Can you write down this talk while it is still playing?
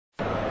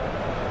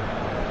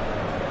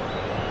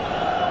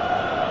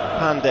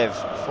Pandev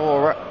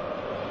for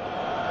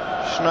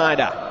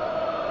Schneider.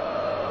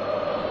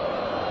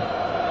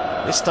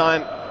 This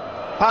time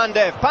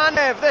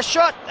Pandev, the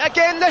shot,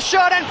 again the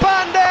shot, and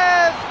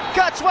Pandev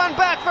cuts one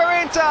back for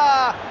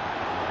Inter.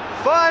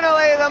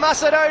 Finally the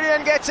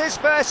Macedonian gets his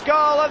first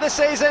goal of the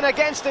season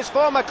against his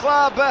former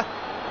club,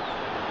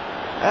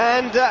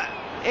 and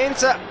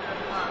Inter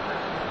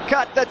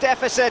cut the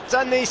deficit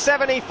on the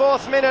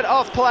 74th minute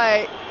of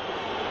play.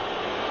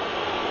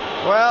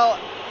 Well,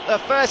 the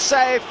first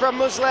save from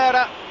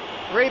Muslera,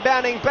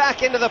 rebounding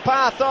back into the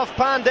path of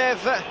Pandev,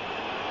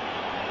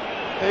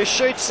 who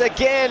shoots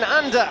again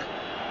under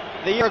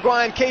the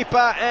Uruguayan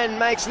keeper and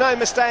makes no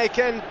mistake,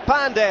 and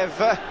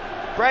Pandev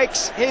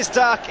breaks his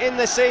duck in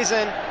the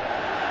season.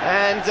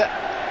 And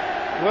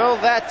will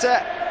that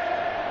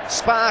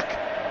spark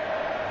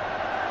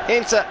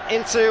Inter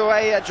into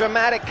a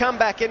dramatic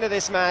comeback into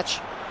this match?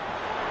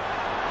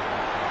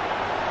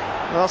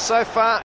 Well, so far